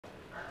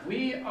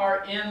We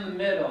are in the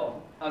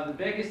middle of the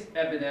biggest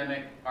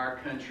epidemic our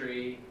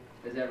country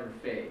has ever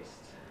faced.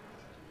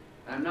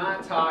 I'm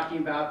not talking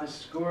about the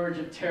scourge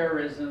of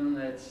terrorism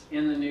that's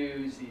in the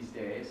news these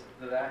days,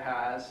 though that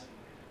has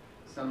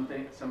some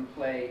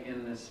play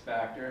in this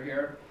factor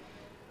here.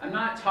 I'm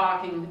not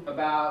talking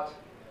about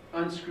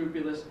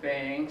unscrupulous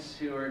banks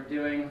who are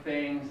doing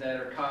things that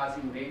are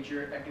causing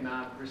major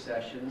economic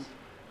recessions,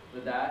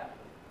 but that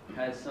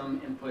has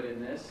some input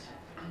in this.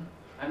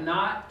 I'm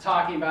not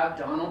talking about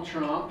Donald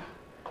Trump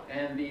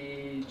and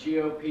the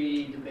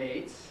GOP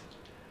debates,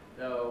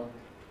 though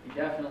he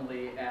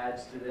definitely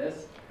adds to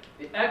this.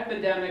 The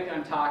epidemic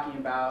I'm talking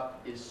about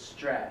is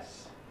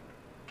stress.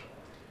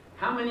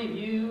 How many of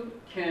you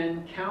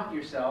can count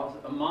yourselves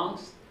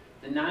amongst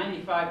the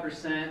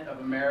 95% of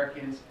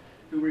Americans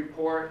who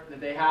report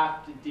that they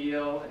have to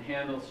deal and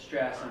handle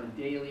stress on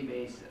a daily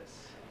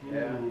basis?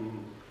 Yeah.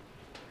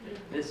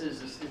 This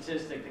is a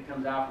statistic that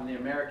comes out from the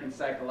American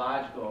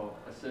Psychological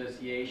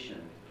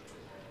Association.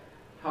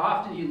 How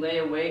often do you lay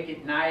awake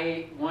at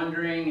night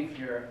wondering if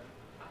you're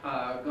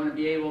going to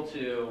be able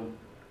to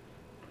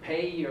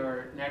pay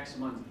your next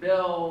month's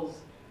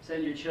bills,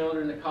 send your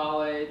children to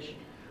college,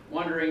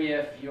 wondering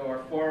if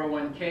your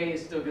 401k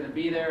is still going to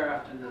be there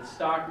after the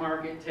stock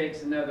market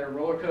takes another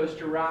roller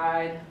coaster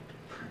ride,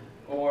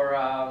 or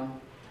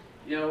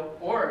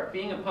or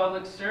being a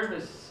public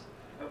service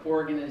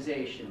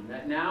organization,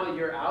 that now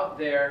you're out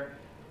there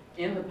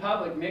in the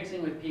public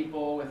mixing with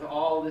people with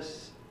all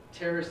this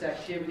terrorist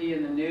activity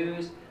in the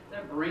news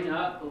that bring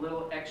up a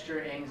little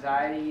extra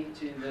anxiety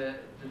to the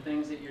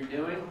things that you're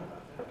doing.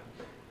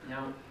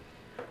 Now,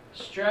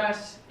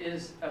 stress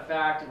is a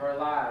fact of our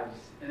lives,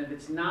 and if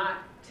it's not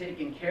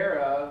taken care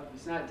of,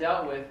 it's not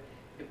dealt with,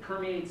 it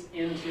permeates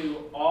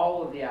into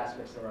all of the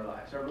aspects of our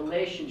lives, our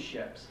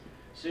relationships.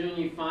 Soon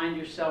you find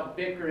yourself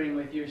bickering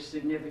with your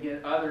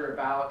significant other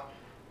about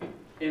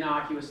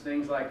innocuous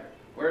things like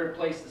where to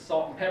place the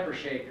salt and pepper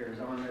shakers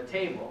on the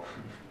table,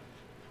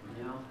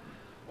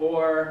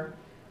 or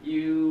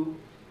you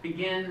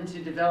begin to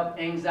develop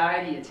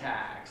anxiety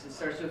attacks. It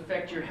starts to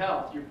affect your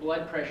health. Your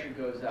blood pressure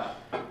goes up.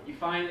 You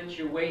find that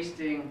you're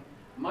wasting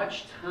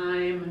much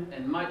time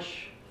and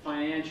much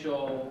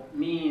financial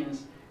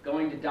means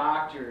going to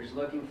doctors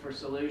looking for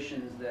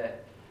solutions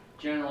that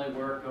generally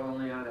work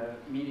only on a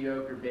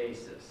mediocre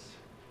basis.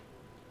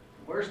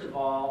 Worst of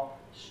all,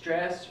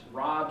 stress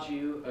robs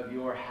you of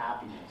your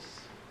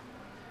happiness.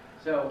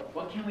 So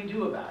what can we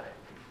do about it?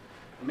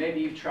 Well,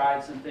 maybe you've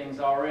tried some things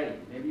already.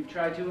 Maybe you've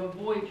tried to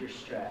avoid your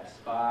stress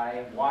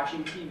by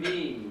watching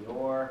TV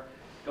or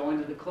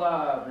going to the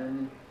club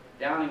and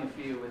downing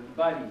a few with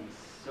buddies,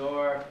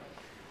 or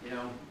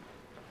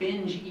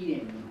binge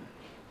eating.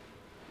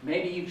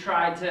 Maybe you've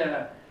tried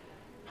to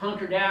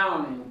hunker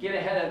down and get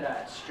ahead of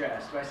that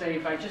stress by saying,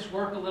 if I just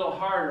work a little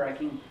harder, I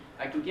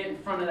can get in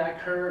front of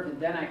that curve and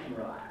then I can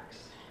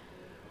relax.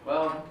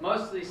 Well,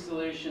 most of these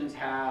solutions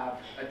have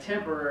a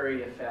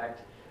temporary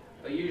effect,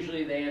 but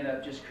usually they end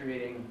up just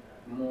creating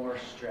more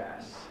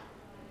stress.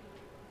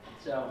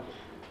 So,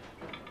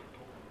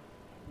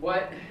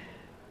 what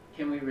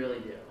can we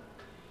really do?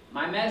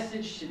 My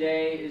message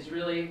today is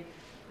really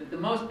that the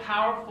most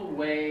powerful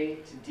way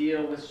to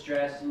deal with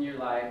stress in your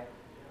life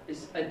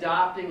is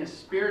adopting a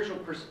spiritual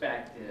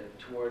perspective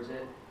towards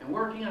it and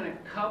working on a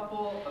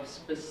couple of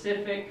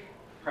specific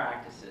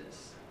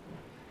practices.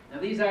 Now,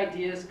 these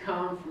ideas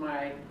come from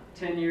my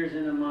 10 years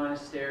in a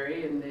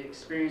monastery and the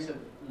experience of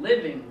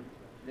living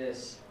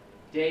this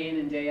day in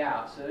and day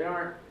out. So they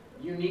aren't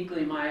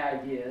uniquely my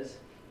ideas.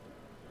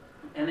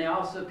 And they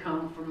also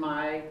come from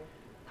my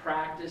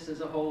practice as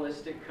a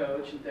holistic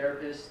coach and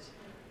therapist,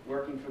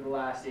 working for the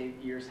last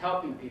 8 years,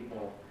 helping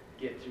people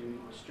get through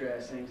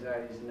stress,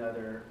 anxieties, and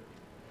other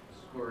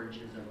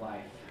scourges of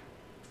life.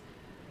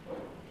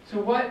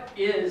 So what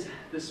is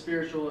the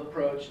spiritual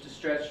approach to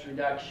stress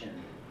reduction?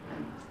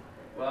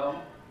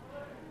 Well,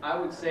 I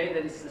would say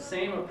that it's the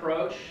same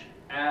approach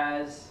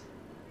as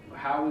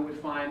how we would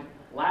find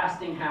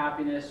lasting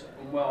happiness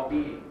and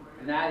well-being,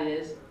 and that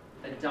is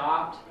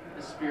adopt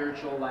a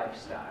spiritual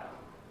lifestyle.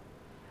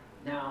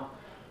 Now,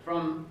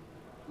 from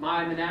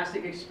my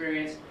monastic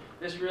experience,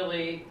 this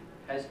really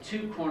has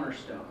two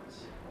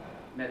cornerstones: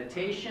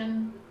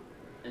 meditation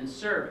and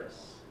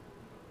service.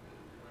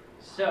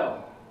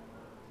 So,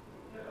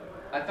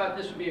 I thought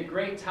this would be a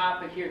great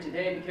topic here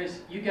today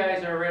because you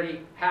guys are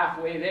already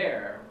halfway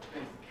there.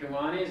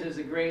 Kiwanis is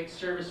a great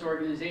service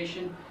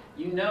organization.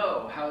 You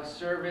know how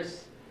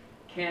service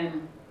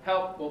can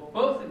help, well,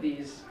 both of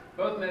these,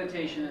 both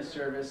meditation and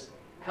service,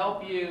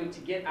 help you to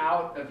get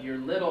out of your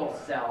little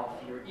self,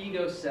 your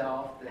ego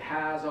self that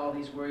has all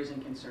these worries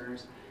and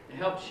concerns. It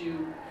helps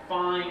you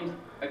find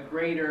a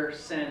greater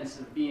sense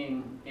of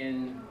being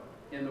in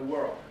the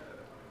world.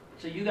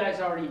 So you guys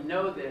already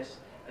know this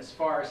as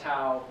far as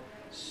how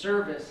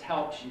service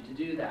helps you to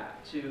do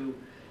that.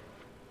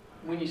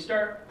 When you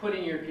start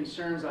putting your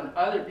concerns on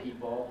other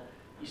people,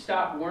 you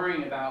stop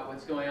worrying about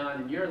what's going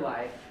on in your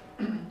life.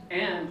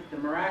 And the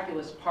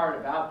miraculous part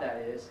about that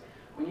is,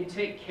 when you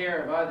take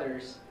care of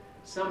others,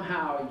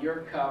 somehow your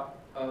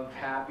cup of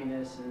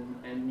happiness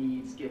and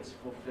needs gets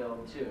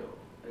fulfilled too.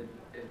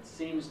 It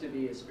seems to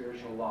be a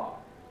spiritual law.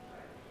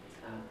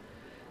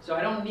 So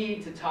I don't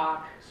need to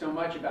talk so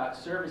much about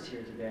service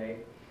here today,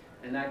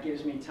 and that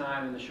gives me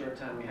time in the short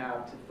time we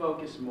have to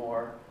focus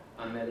more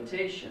on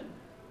meditation.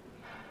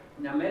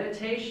 Now,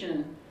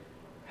 meditation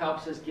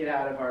helps us get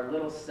out of our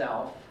little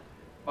self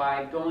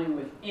by going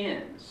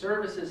within.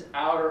 Service is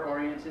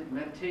outer-oriented,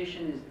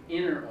 meditation is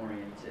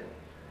inner-oriented.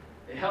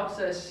 It helps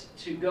us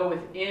to go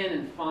within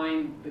and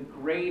find the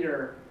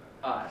greater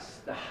us,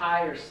 the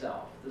higher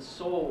self, the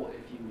soul,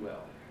 if you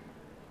will.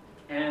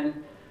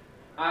 And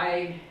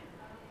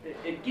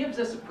it gives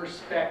us a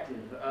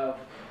perspective of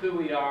who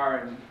we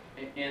are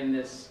in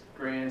this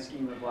grand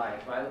scheme of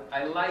life.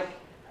 I like,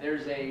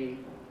 there's a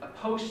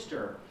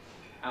poster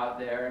out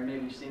there, and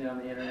maybe you've seen it on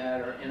the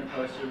internet or in a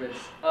poster, but it's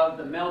of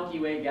the Milky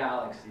Way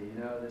galaxy,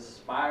 you know, this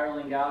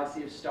spiraling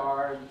galaxy of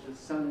stars with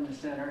the sun in the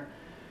center.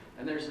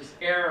 And there's this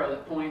arrow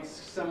that points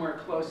somewhere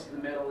close to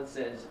the middle that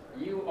says,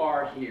 "You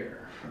are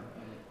here."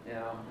 You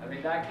know, I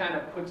mean, that kind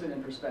of puts it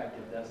in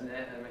perspective, doesn't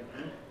it? I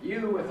mean,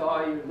 you with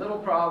all your little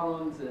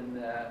problems and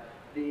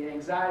the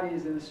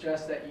anxieties and the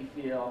stress that you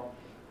feel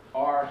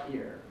are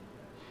here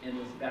in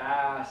this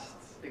vast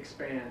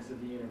expanse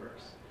of the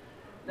universe.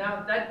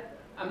 Now,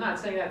 I'm not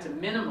saying that to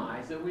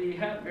minimize that we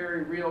have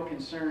very real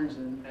concerns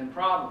and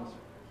problems.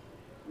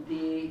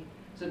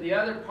 So the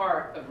other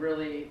part of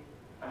really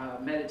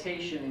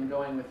meditation and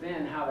going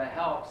within, how that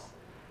helps,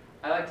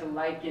 I like to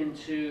liken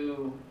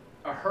to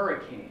a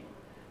hurricane.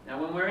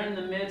 Now, when we're in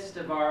the midst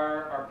of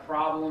our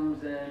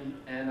problems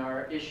and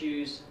our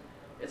issues,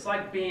 it's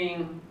like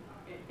being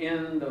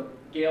in the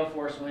gale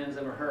force winds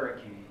of a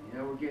hurricane. You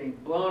know, we're getting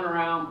blown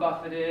around,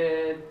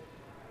 buffeted,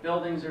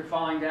 buildings are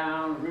falling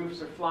down,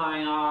 roofs are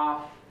flying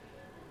off,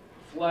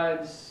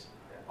 floods,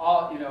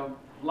 all, you know,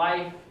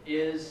 life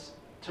is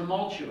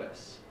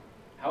tumultuous.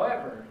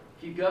 However,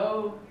 if you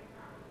go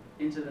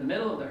into the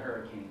middle of the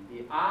hurricane,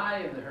 the eye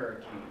of the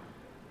hurricane,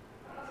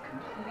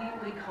 it's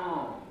completely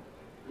calm.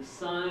 The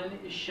sun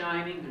is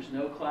shining, there's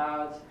no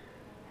clouds,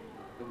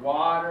 the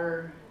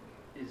water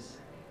is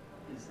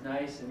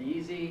nice and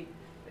easy,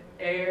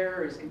 the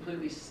air is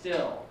completely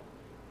still.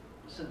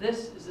 So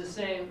this is the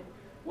same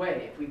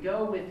way. If we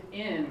go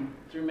within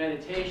through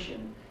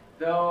meditation,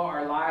 though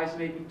our lives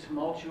may be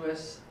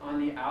tumultuous on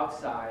the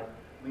outside,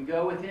 we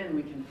go within,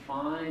 we can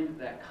find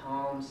that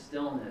calm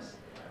stillness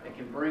that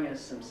can bring us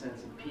some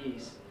sense of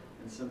peace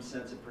and some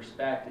sense of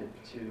perspective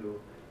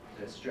to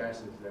the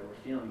stresses that we're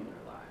feeling in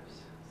our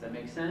lives. Does that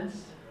make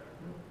sense?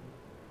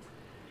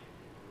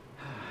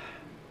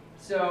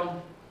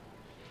 So,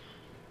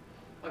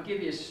 I'll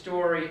give you a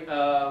story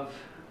of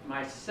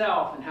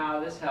myself and how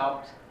this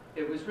helped.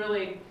 It was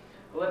really,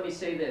 well, let me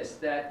say this,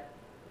 that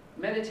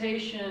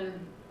meditation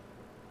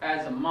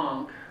as a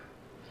monk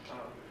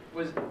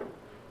was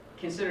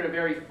considered a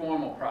very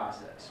formal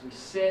process. We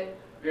sit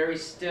very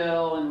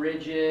still and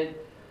rigid.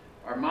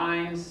 Our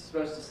mind's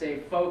supposed to stay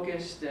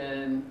focused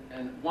and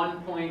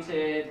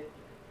one-pointed.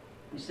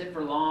 You sit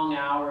for long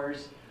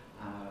hours.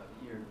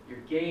 Your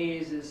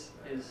gaze is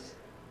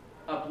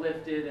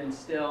uplifted and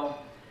still.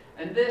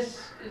 And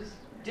this is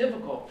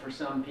difficult for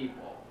some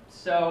people.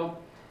 So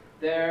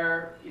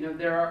there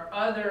are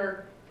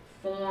other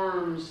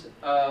forms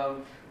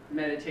of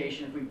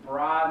meditation, if we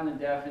broaden the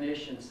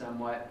definition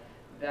somewhat,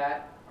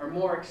 that are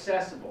more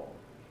accessible.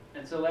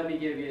 And so let me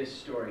give you a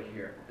story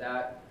here.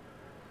 That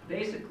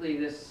basically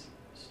this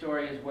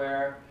story is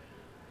where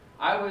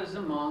I was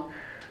a monk,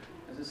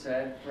 as I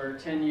said, for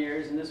 10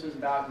 years, and this was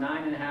about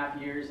 9.5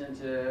 years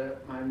into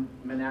my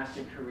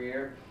monastic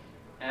career.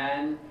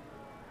 And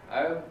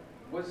I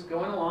was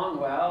going along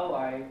well.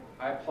 I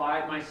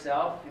applied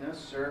myself, you know,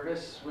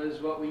 service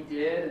was what we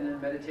did, and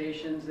then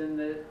meditations in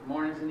the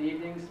mornings and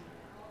evenings.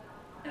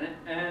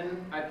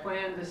 And I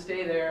planned to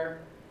stay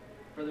there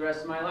for the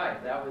rest of my life.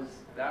 That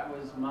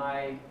was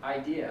my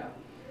idea.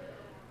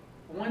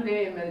 One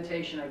day in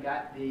meditation, I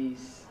got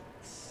these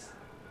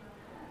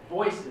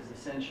voices,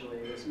 essentially,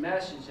 this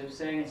message of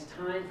saying it's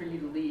time for you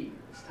to leave.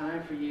 It's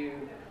time for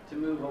you to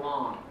move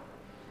along.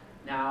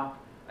 Now,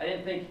 I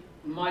didn't think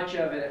much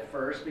of it at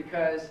first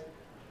because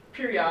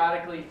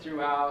periodically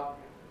throughout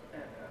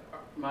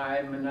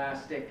my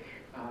monastic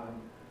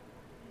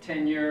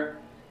tenure,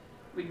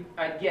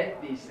 I'd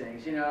get these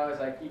things, you know.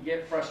 It's like you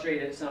get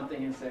frustrated at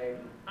something and say,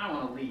 I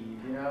want to leave,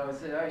 you know,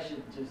 so I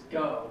should just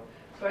go.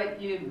 But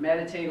you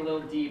meditate a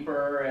little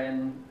deeper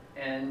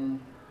and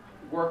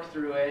work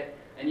through it,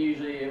 and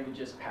usually it would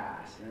just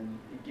pass and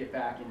you'd get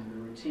back into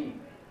the routine.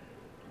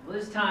 Well,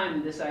 this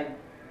time, this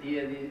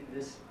idea,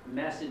 this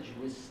message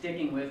was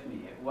sticking with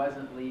me. It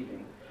wasn't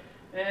leaving.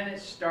 And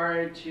it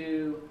started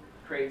to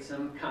create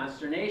some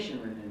consternation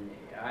within me.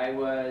 I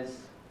was,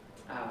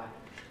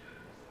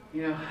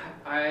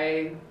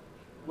 I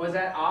was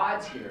at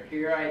odds here.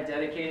 Here I had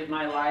dedicated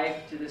my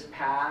life to this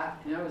path.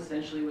 You know,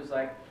 essentially it was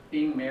like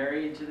being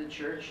married to the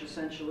church,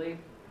 essentially.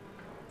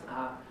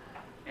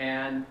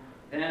 And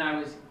then I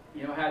was,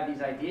 had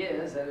these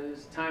ideas that it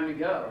was time to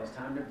go. It was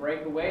time to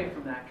break away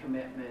from that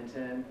commitment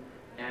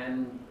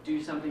and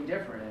do something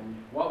different. And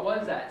what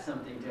was that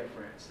something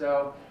different?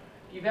 So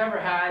if you've ever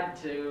had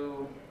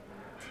to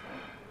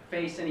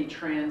face any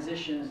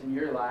transitions in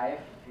your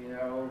life, you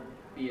know,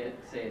 be it,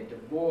 say, a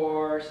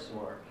divorce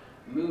or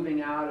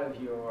moving out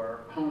of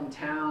your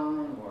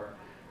hometown or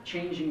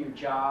changing your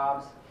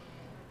jobs,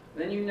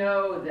 then you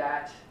know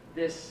that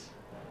this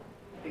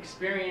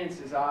experience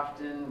is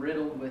often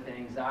riddled with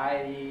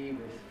anxiety,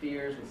 with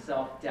fears, with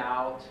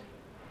self-doubt,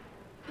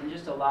 and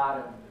just a lot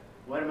of,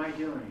 what am I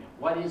doing?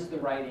 What is the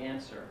right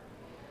answer?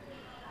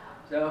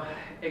 So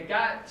it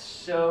got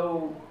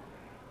so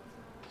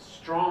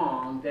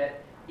strong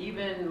that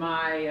even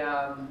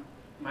my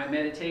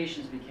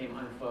meditations became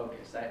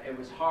unfocused. It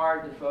was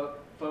hard to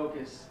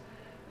focus.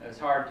 It was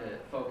hard to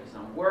focus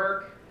on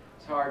work.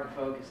 It's hard to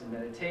focus in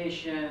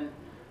meditation.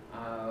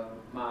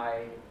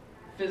 My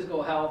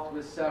physical health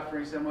was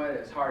suffering somewhat.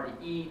 It was hard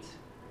to eat.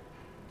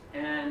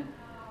 And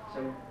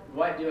so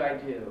what do?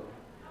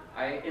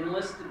 I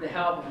enlisted the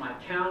help of my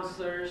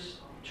counselors,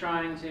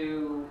 trying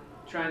to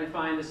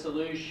find a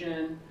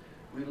solution.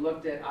 We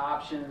looked at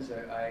options.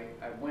 I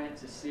went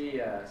to see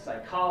a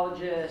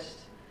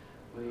psychologist.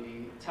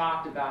 We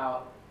talked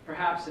about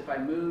perhaps if I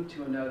moved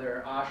to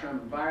another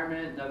ashram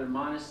environment, another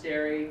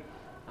monastery,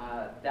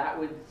 that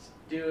would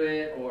do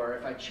it. Or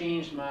if I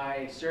changed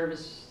my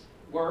service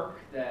work,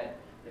 that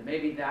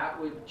maybe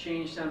that would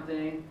change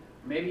something.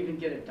 Maybe even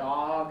get a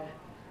dog,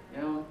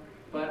 you know.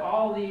 But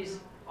all these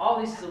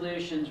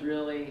solutions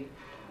really,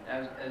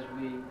 as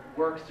we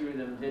worked through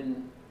them,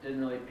 didn't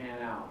really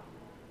pan out.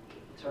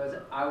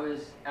 So I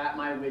was at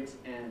my wit's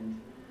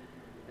end.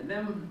 And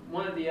then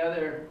one of the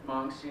other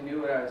monks who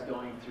knew what I was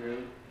going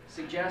through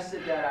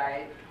suggested that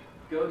I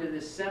go to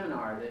this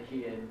seminar that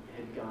he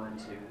had gone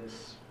to,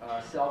 this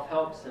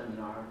self-help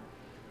seminar.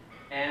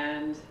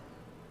 And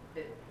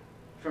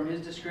from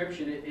his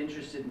description, it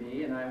interested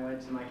me, and I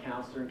went to my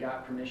counselor and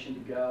got permission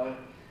to go,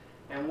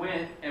 and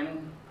went.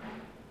 And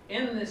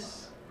in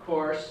this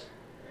course,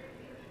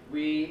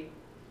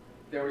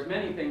 there was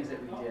many things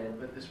that we did,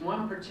 but this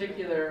one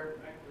particular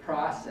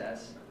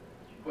process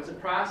was a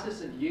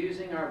process of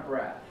using our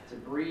breath to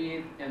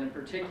breathe in a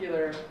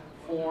particular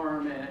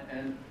form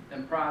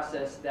and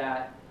process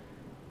that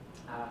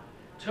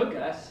took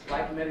us,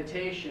 like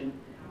meditation,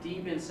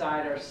 deep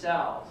inside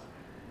ourselves.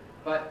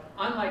 But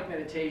unlike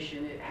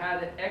meditation, it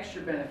had an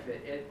extra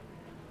benefit. It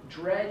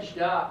dredged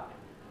up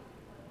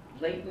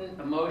latent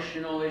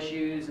emotional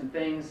issues and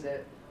things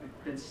that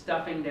we've been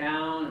stuffing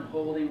down and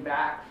holding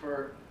back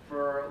for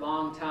a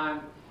long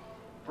time,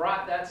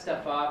 brought that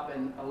stuff up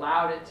and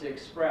allowed it to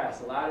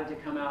express, allowed it to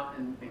come out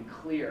and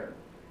clear.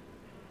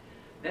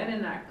 Then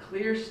in that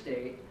clear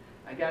state,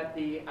 I got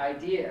the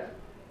idea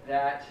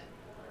that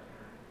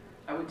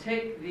I would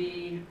take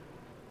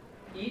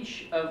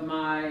each of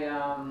my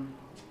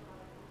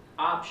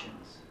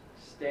options,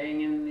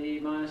 staying in the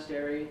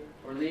monastery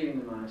or leaving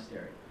the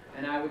monastery,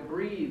 and I would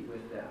breathe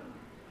with them.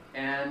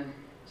 And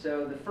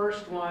so the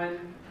first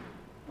one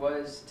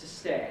was to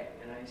stay,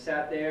 and I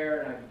sat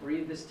there and I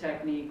breathed this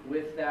technique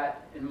with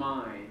that in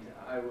mind.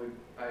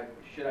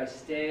 Should I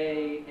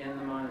stay in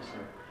the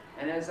monastery?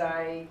 And as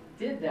I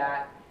did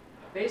that,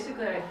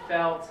 basically I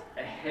felt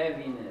a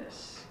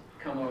heaviness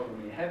come over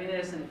me, and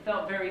it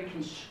felt very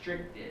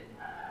constricted.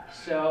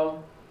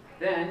 So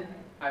then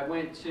I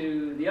went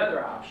to the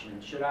other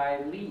option. Should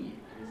I leave?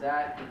 Is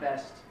that the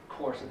best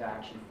course of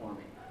action for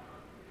me?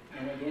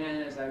 And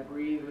again, as I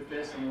breathe with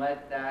this and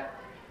let that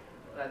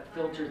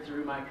filter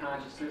through my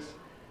consciousness,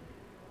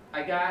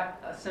 I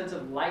got a sense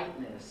of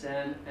lightness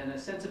and a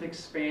sense of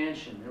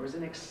expansion. There was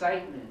an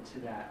excitement to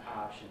that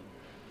option.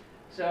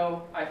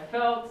 So I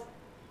felt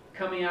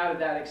coming out of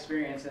that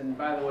experience, and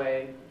by the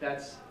way,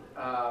 that's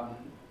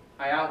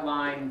I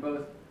outline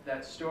both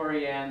that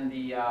story and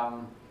the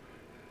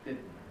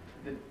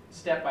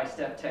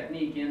step-by-step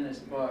technique in this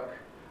book,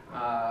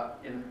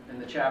 in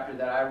the chapter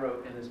that I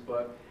wrote in this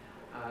book.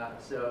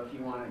 So if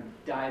you want to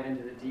dive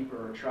into it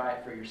deeper or try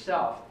it for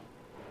yourself.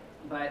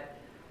 But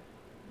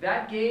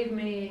that gave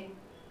me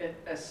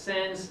a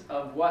sense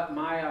of what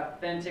my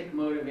authentic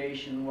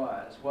motivation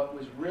was, what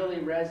was really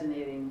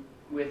resonating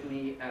with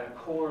me at a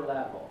core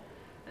level.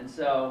 And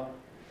so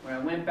when I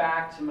went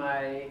back to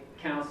my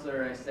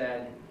counselor, I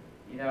said,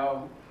 you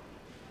know,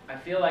 I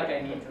feel like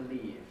I need to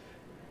leave.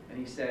 And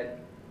he said,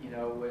 you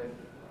know,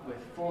 with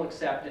full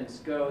acceptance,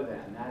 go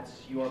then.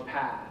 That's your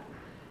path.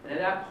 And at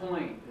that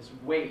point, this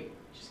weight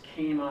just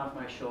came off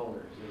my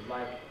shoulders. It was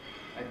like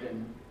I'd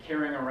been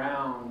carrying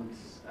around,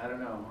 I don't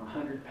know,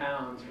 100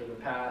 pounds for the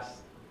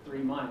past 3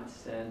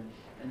 months, and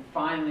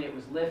finally it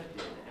was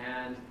lifted,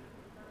 and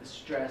the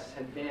stress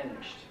had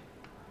vanished.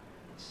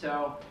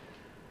 So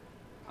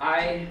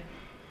I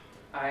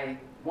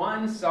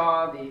one,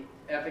 saw the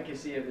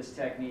efficacy of this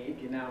technique,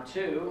 and now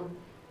two,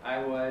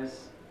 I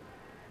was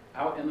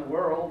out in the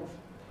world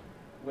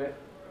with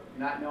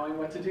not knowing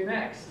what to do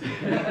next.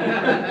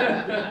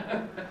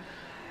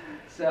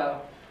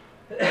 So,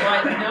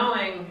 but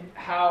knowing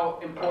how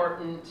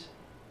important,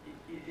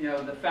 you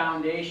know, the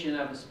foundation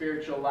of a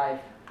spiritual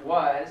life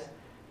was,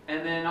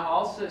 and then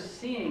also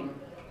seeing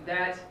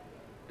that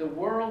the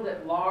world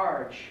at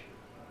large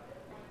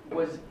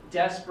was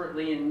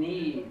desperately in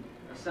need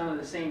of some of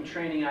the same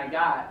training I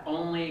got,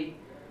 only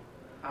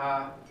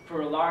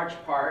for a large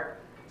part,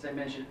 as I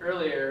mentioned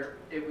earlier,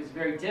 it was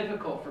very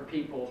difficult for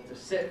people to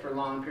sit for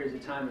long periods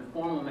of time in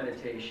formal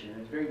meditation. It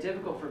was very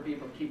difficult for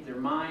people to keep their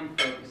mind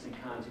focused and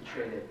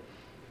concentrated.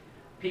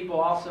 People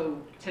also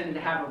tended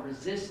to have a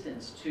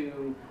resistance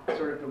to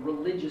sort of the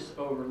religious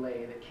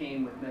overlay that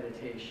came with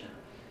meditation.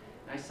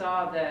 And I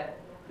saw that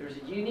there was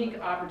a unique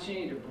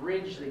opportunity to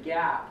bridge the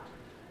gap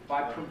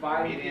by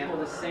providing people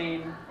the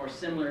same or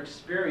similar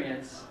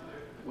experience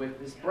with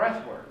this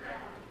breath work.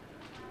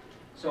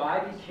 So I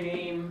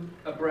became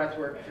a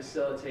breathwork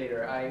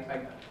facilitator.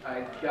 I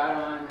got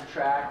on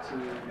track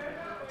to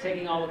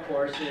taking all the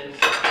courses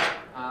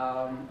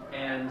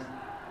and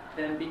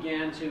then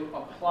began to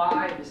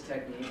apply this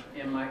technique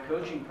in my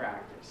coaching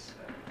practice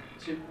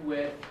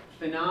with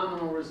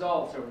phenomenal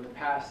results over the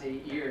past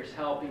 8 years,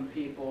 helping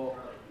people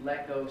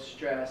let go of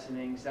stress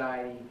and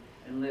anxiety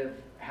and live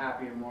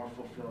happier, more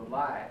fulfilled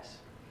lives.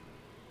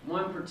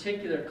 One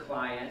particular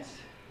client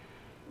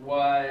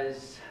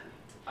was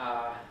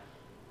a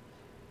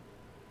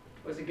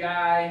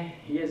guy,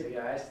 he is a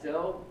guy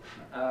still.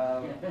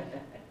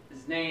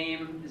 His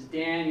name is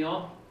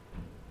Daniel.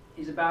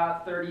 He's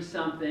about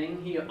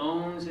 30-something. He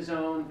owns his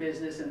own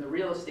business in the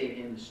real estate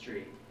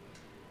industry.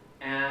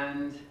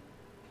 And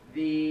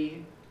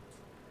he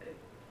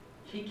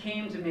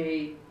came to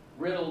me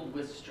riddled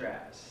with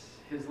stress.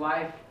 His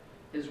life,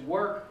 his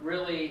work,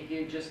 really, he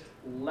had just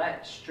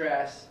let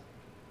stress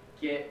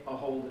get a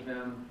hold of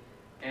him.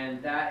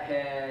 And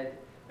that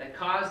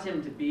caused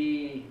him to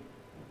be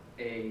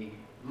a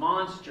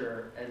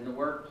monster in the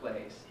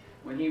workplace.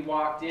 When he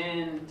walked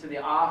into the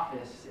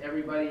office,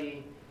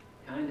 everybody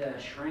kind of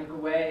shrank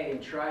away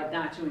and tried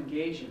not to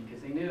engage him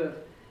because they knew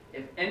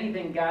if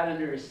anything got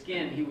under his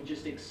skin, he would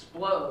just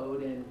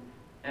explode and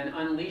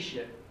unleash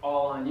it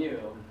all on you.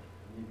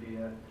 You'd be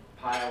a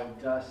pile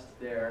of dust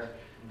there,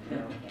 you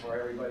know, for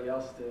everybody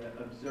else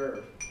to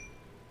observe.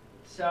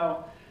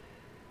 So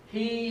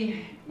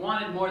he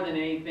wanted more than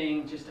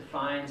anything just to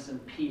find some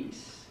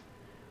peace,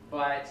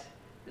 but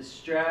the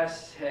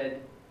stress had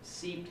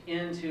seeped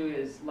into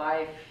his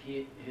life.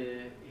 He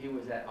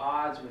was at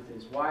odds with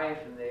his wife,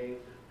 and they were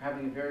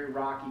having a very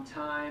rocky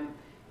time.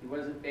 He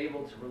wasn't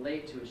able to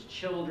relate to his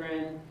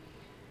children.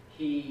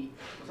 He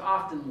was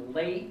often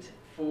late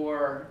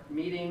for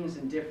meetings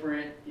and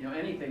different,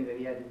 anything that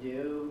he had to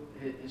do.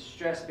 His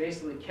stress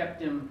basically kept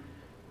him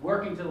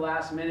working to the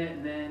last minute,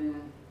 and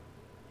then,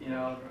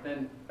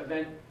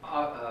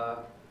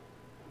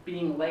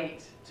 being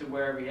late to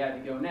wherever he had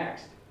to go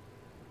next.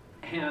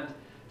 And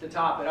to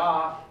top it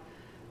off,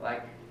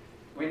 like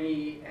when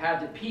he had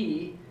to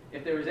pee,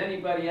 if there was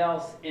anybody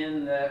else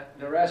in the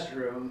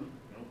restroom,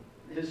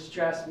 his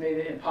stress made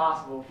it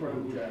impossible for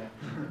him to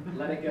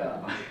let it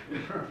go.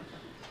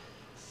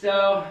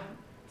 So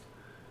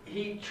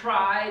he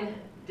tried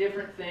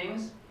different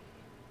things.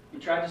 He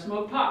tried to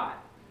smoke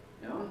pot,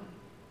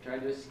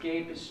 tried to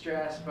escape his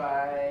stress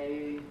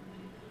by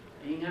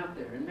being out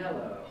there and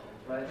mellow.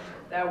 But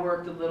that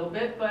worked a little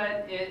bit,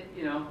 but it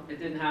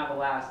didn't have a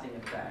lasting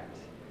effect.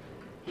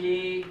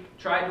 He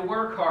tried to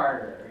work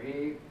harder.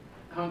 He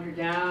hunkered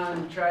down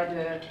and tried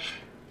to,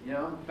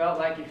 felt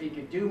like if he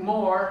could do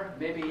more,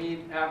 maybe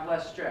he'd have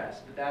less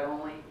stress, but that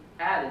only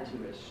added to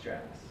his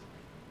stress.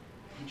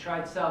 He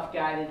tried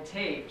self-guided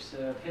tapes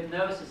of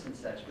hypnosis and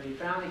such, but he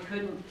found he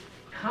couldn't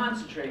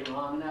concentrate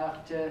long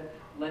enough to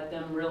let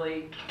them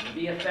really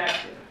be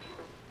effective.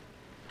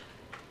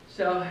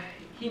 So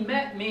he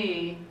met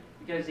me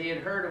because he had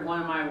heard of one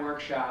of my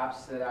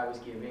workshops that I was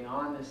giving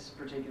on this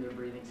particular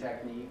breathing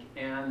technique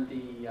and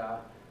the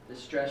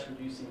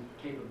stress-reducing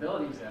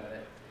capabilities of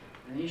it.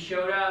 And he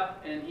showed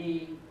up, and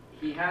he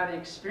had an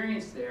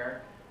experience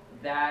there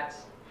that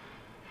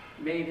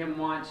made him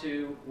want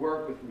to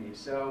work with me.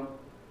 So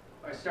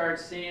I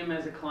started seeing him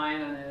as a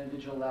client on an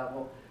individual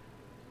level.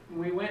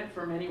 We went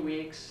for many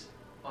weeks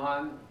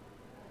on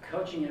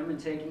coaching him and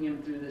taking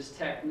him through this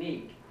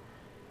technique.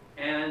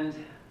 And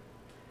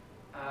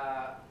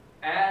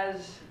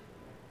as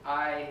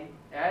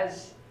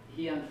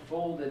he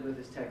unfolded with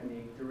his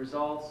technique, the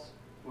results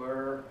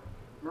were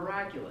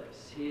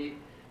miraculous. He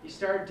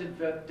started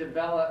to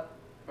develop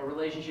a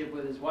relationship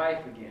with his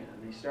wife again.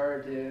 They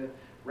started to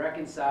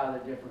reconcile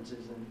their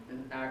differences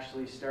and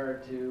actually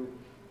started to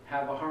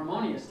have a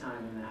harmonious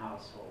time in the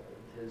household.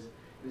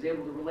 He was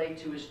able to relate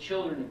to his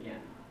children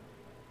again.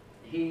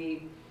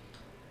 He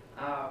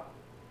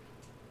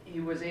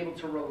was able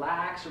to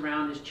relax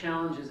around his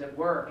challenges at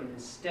work, and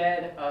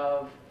instead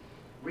of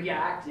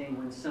reacting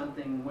when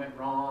something went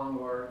wrong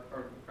or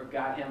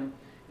got him,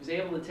 he was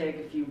able to take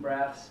a few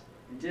breaths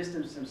and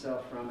distance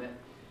himself from it,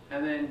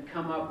 and then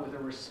come up with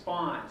a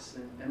response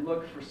and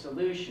look for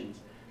solutions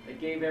that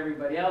gave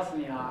everybody else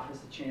in the office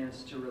a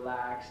chance to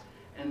relax,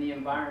 and the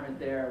environment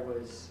there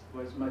was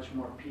much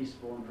more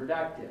peaceful and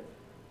productive.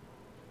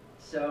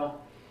 So,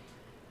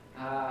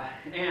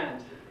 and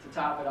to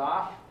top it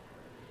off,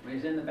 when he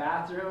was in the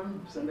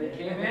bathroom, somebody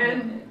came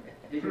in,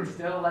 You can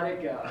still let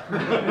it go.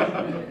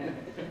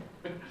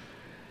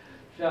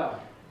 So,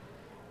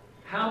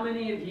 how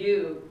many of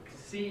you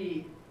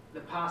see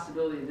the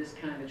possibility of this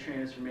kind of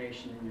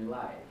transformation in your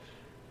life?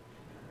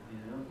 You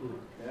know?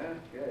 Yeah,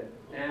 good.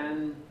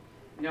 And,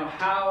 you know,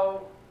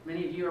 how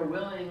many of you are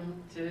willing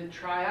to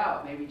try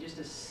out maybe just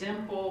a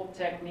simple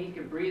technique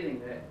of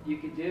breathing that you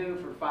could do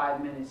for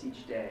 5 minutes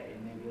each day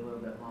and maybe a little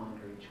bit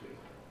longer each week?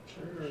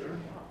 Sure.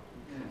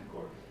 Yeah. Of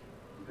course.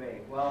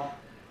 Great. Well,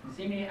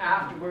 see me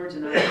afterwards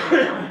and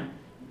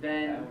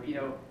then, you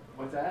know,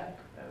 what's that?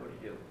 I already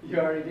do. You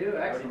already do? I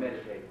already Excellent.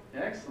 meditate.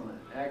 Excellent,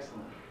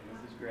 excellent.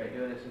 This is great. I've been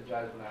doing this since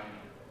I was 9.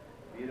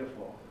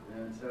 Beautiful.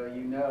 And so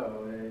you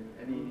know,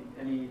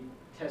 any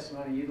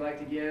testimony you'd like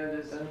to give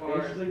as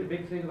far as... Basically, the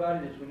big thing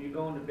about it is when you're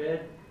going to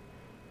bed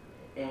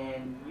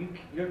and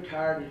you're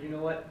tired, and you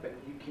know what, but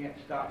you can't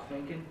stop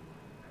thinking.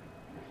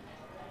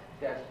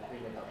 That's the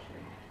thing that helps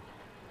me.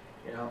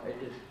 You know, it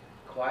just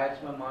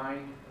quiets my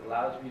mind,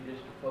 allows me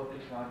just to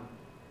focus on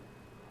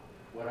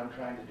what I'm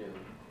trying to do.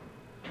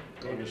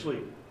 Go to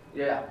sleep.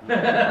 Yeah.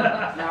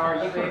 Now, are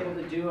you able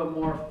to do a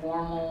more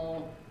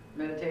formal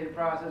meditative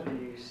process where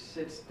you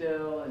sit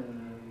still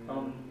and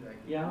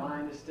yeah. your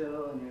mind is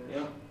still and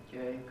you're... Yeah.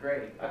 Okay,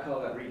 great. I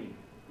call that reading.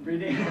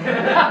 Reading?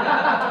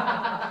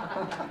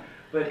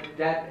 But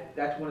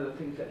that's one of the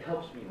things that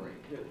helps me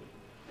read too.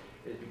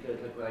 Is because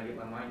like when I get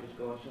my mind just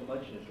going so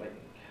much and it's like,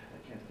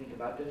 I can't think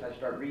about this, I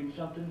start reading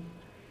something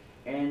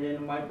and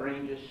then my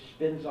brain just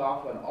spins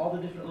off on all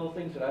the different little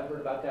things that I've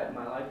heard about that in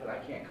my life, but I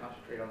can't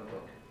concentrate on the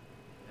book.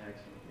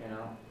 Excellent. You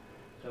know?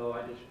 So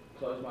I just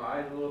close my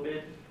eyes a little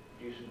bit,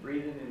 do some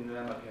breathing, and then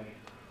I'm okay.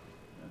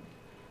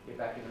 Get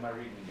back into my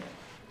reading again.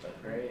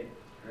 But Great,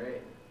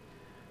 great.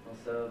 Well,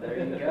 so there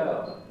you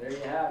go. There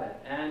you have it.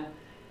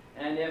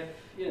 And if,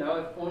 you know,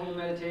 if formal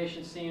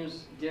meditation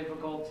seems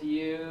difficult to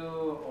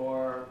you,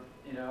 or,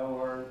 you know,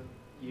 or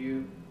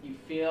you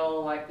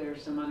feel like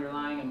there's some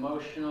underlying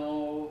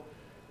emotional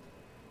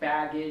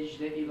baggage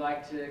that you'd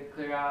like to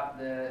clear out,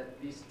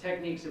 these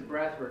techniques of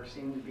breathwork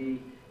seem to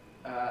be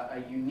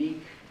a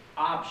unique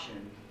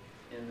option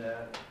in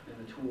the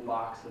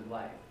toolbox of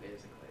life,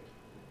 basically.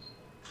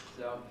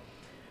 So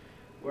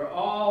we're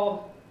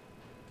all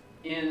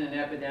in an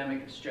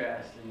epidemic of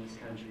stress in this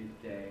country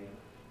today,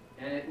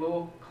 and it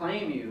will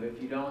claim you if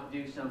you don't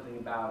do something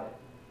about it.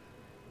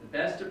 The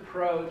best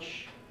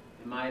approach,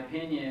 in my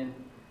opinion,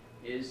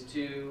 is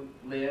to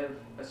live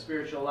a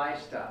spiritual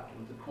lifestyle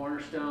with the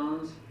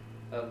cornerstones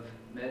of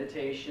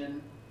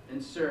meditation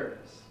and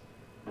service.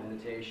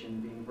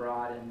 Meditation being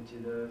brought into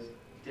those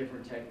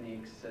different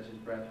techniques such as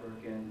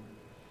breathwork and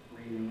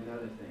reading and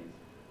other things.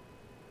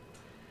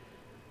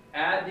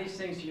 Add these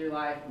things to your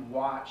life and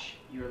watch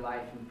your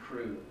life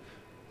improve.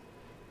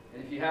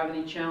 And if you have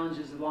any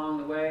challenges along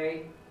the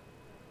way,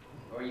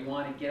 or you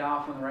want to get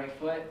off on the right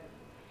foot,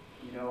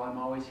 you know I'm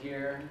always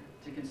here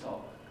to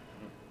consult.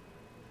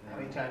 How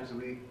many times a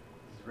week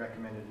is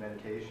recommended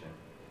meditation?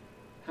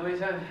 How many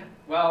times?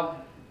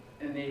 Well,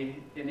 in the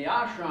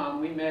ashram,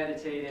 we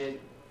meditated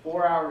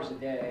 4 hours a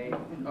day,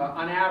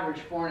 on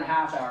average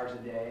 4.5 hours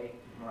a day,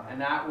 Wow.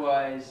 and that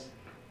was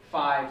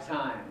 5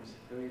 times.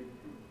 So we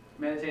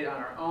meditated on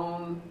our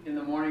own in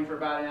the morning for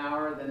about an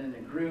hour, then in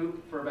a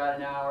group for about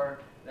an hour,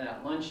 then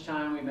at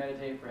lunchtime we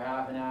meditated for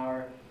half an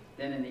hour,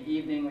 then in the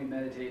evening we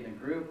meditated in a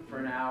group for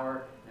an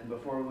hour, and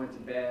before we went to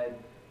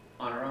bed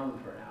on our own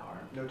for an hour.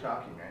 No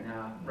talking, right?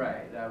 Now,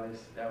 right, that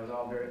was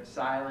all very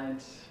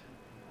silent,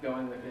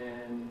 going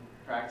within,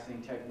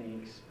 practicing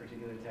techniques,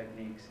 particular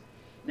techniques.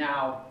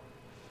 Now,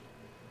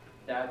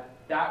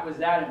 that was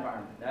that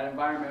environment. That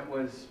environment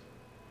was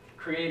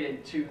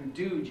created to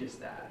do just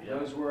that. Yeah.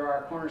 Those were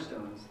our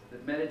cornerstones. The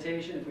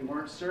meditation, if we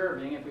weren't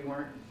serving, if we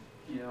weren't,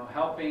 you know,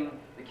 helping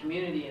the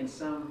community in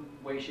some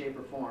way, shape,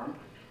 or form,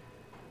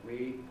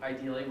 we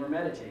ideally were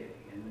meditating.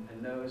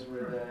 And those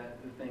were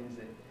the things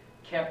that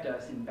kept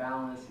us in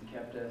balance and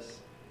kept us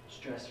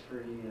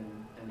stress-free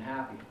and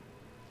happy.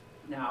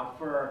 Now,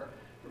 for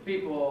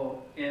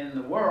people in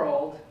the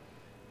world,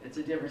 it's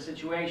a different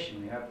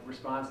situation. We have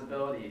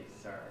responsibilities.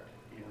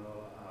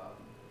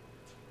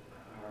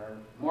 Our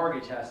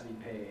mortgage has to be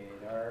paid.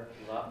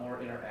 a lot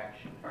more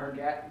interaction. Our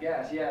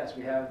gas, yes,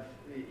 we have,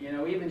 you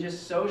know, even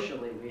just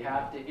socially, we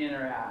have to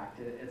interact.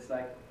 It's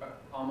like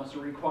almost a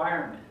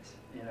requirement,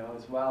 you know,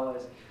 as well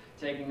as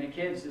taking the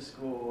kids to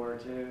school or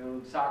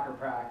to soccer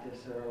practice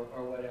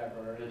or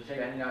whatever. Just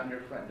standing out in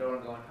their front door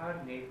and going, "Hi,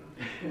 neighbor."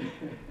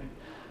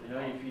 You know,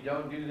 if you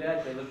don't do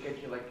that, they look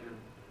at you like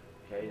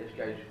you're, okay, this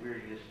guy's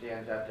weird. He just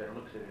stands out there and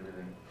looks at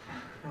everything.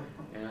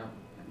 You know?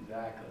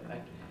 Exactly.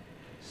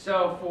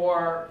 So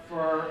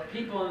for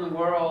people in the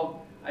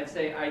world, I'd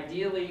say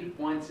ideally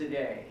once a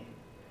day.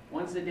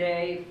 Once a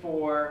day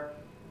for,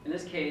 in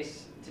this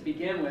case, to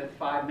begin with,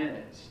 5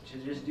 minutes. To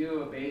just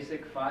do a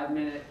basic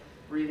 5-minute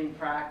breathing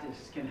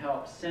practice can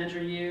help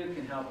center you,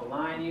 can help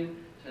align you,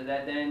 so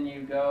that then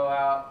you go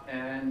out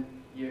and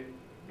you,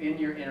 in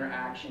your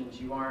interactions,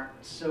 you aren't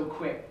so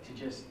quick to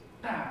just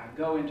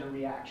go into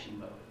reaction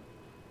mode.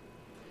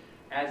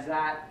 As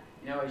that,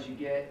 you know, as you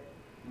get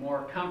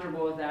more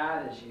comfortable with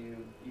that, as you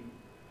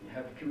You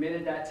have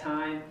committed that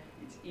time,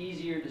 it's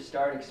easier to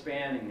start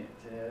expanding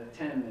it to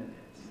 10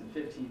 minutes and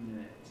 15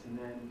 minutes. And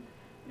then,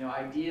 you know,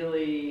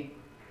 ideally,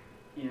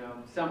 you know,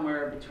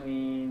 somewhere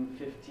between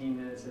 15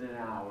 minutes and an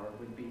hour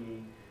would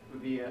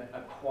be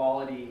a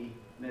quality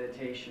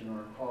meditation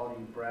or a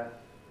quality breath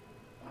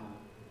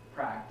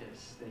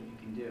practice that you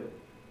can do.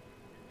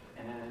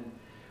 And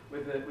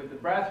with the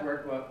breath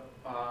work,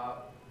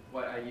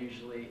 what I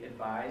usually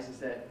advise is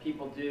that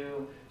people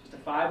do just a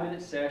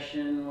 5-minute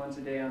session once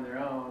a day on their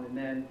own, and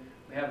then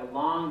we have a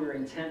longer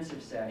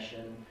intensive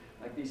session,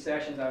 like these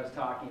sessions I was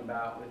talking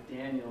about with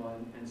Daniel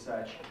and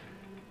such.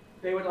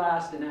 They would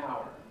last an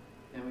hour,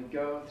 and we'd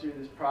go through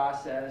this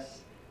process,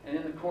 and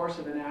in the course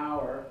of an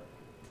hour,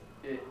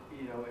 it,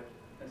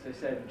 as I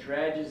said,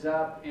 dredges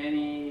up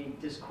any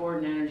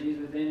discordant energies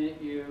within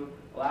you,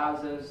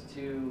 allows us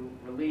to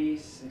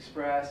release,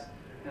 express,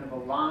 kind of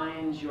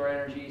aligns your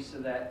energy so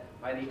that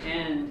by the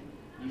end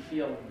you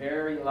feel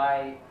very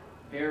light,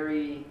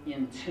 very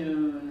in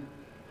tune,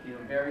 you know,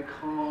 very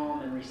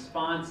calm and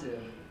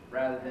responsive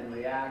rather than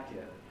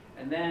reactive.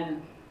 And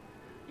then,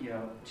 you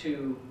know,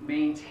 to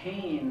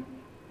maintain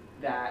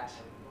that,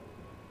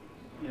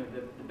 you know,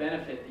 the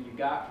benefit that you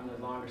got from those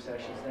longer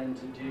sessions, then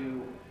to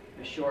do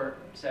the short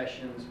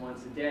sessions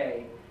once a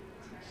day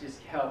to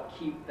just help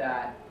keep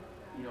that,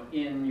 you know,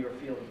 in your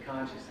field of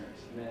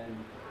consciousness. And then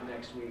the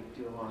next week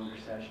do a longer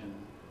session.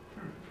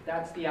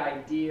 That's the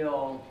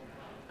ideal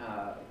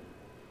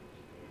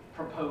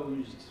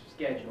proposed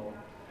schedule.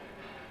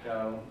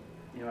 So,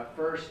 you know, at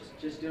first,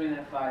 just doing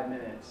that 5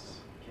 minutes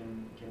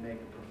can make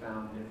a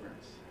profound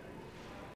difference.